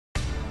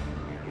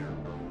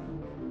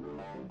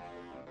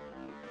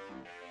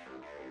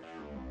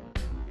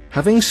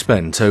Having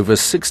spent over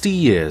 60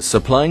 years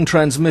supplying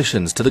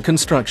transmissions to the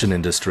construction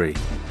industry,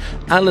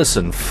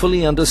 Allison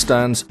fully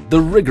understands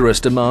the rigorous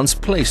demands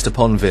placed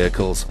upon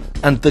vehicles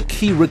and the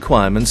key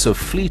requirements of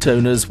fleet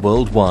owners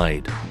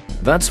worldwide.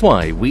 That's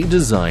why we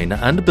design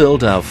and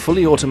build our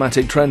fully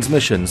automatic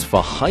transmissions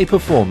for high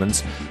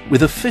performance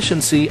with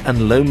efficiency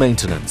and low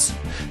maintenance,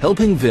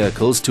 helping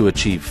vehicles to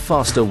achieve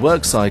faster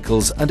work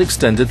cycles and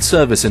extended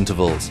service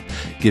intervals,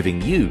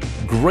 giving you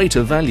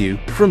greater value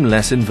from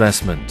less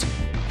investment.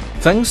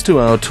 Thanks to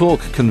our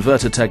torque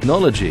converter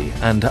technology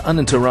and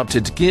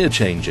uninterrupted gear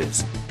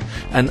changes,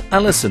 an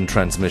Allison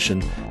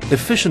transmission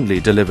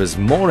efficiently delivers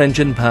more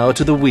engine power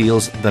to the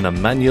wheels than a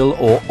manual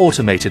or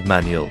automated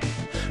manual,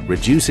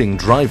 reducing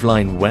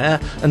driveline wear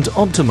and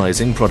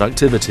optimizing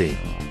productivity.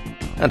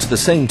 At the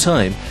same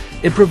time,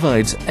 it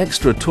provides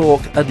extra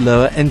torque at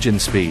lower engine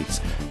speeds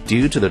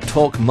due to the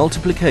torque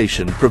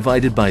multiplication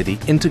provided by the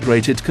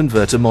integrated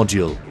converter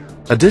module.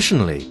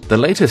 Additionally, the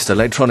latest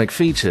electronic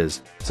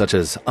features such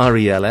as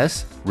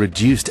RELS,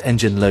 reduced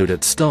engine load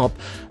at stop,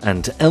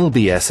 and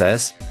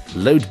LBSS,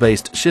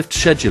 load-based shift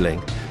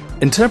scheduling,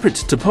 interpret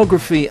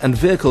topography and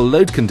vehicle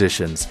load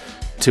conditions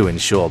to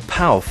ensure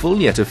powerful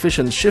yet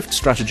efficient shift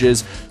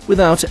strategies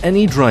without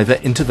any driver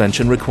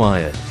intervention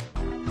required.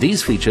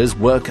 These features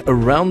work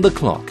around the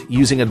clock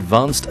using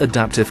advanced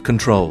adaptive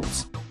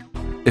controls.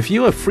 If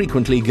you are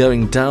frequently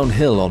going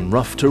downhill on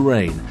rough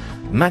terrain,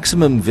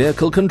 maximum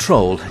vehicle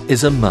control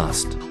is a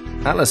must.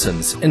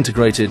 Allison's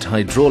integrated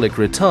hydraulic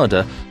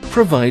retarder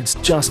provides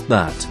just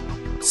that,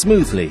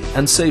 smoothly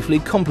and safely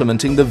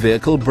complementing the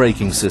vehicle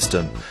braking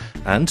system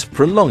and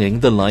prolonging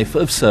the life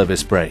of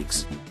service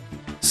brakes.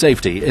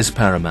 Safety is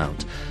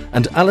paramount,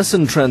 and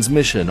Allison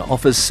Transmission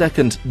offers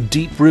second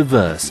deep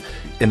reverse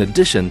in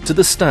addition to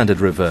the standard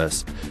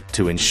reverse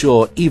to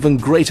ensure even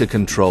greater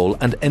control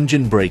and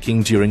engine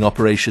braking during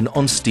operation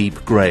on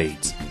steep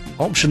grades.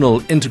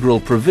 Optional integral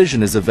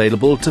provision is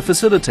available to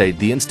facilitate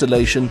the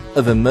installation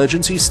of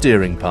emergency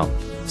steering pump.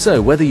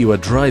 So whether you are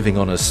driving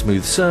on a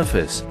smooth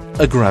surface,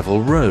 a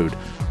gravel road,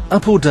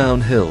 up or down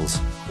hills,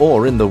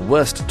 or in the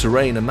worst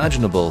terrain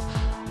imaginable,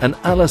 an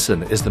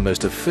Allison is the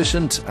most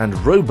efficient and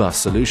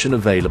robust solution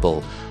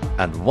available,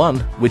 and one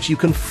which you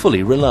can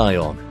fully rely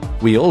on.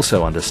 We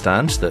also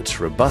understand that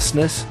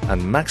robustness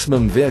and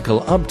maximum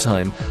vehicle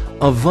uptime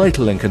are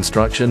vital in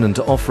construction and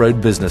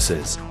off-road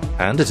businesses,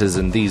 and it is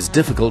in these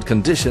difficult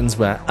conditions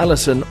where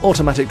Allison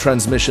automatic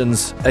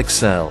transmissions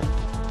excel.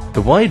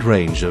 The wide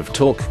range of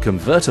torque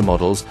converter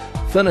models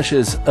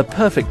furnishes a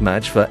perfect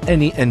match for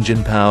any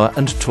engine power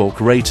and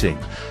torque rating,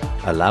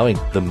 allowing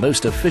the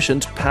most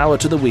efficient power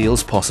to the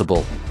wheels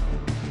possible.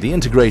 The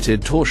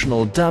integrated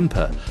torsional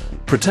damper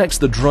protects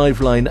the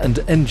driveline and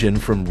engine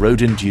from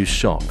road-induced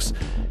shocks,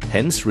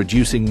 hence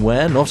reducing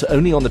wear not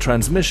only on the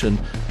transmission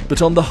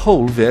but on the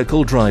whole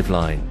vehicle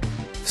driveline.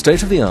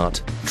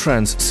 State-of-the-art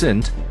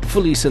TransSynth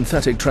fully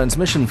synthetic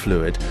transmission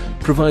fluid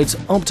provides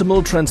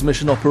optimal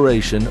transmission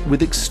operation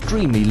with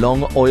extremely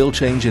long oil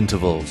change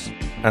intervals,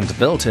 and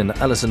built-in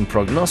Allison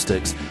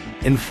prognostics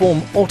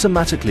inform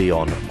automatically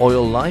on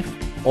oil life,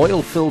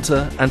 oil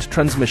filter and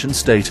transmission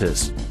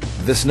status.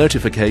 This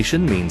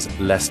notification means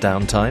less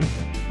downtime,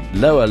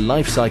 lower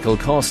life cycle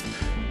cost,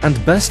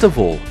 and best of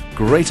all,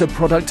 greater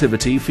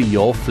productivity for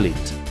your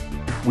fleet.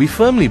 We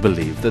firmly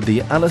believe that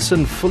the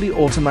Allison fully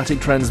automatic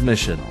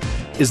transmission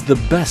is the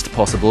best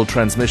possible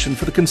transmission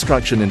for the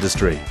construction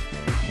industry.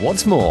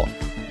 What's more,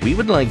 we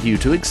would like you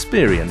to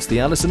experience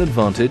the Allison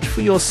Advantage for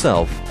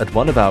yourself at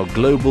one of our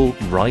global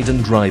ride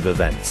and drive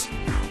events.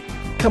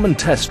 Come and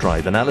test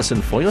drive an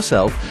Allison for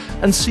yourself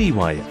and see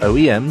why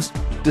OEMs,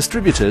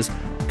 distributors,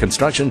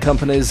 construction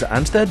companies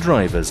and their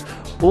drivers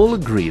all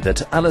agree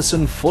that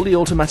Allison fully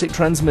automatic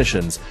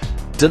transmissions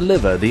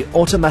deliver the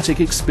automatic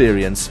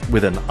experience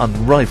with an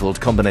unrivaled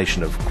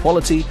combination of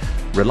quality,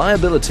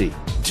 reliability,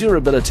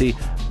 durability,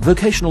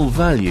 vocational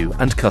value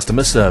and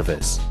customer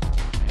service.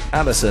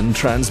 Allison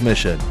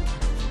Transmission.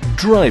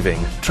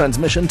 Driving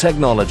transmission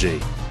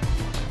technology.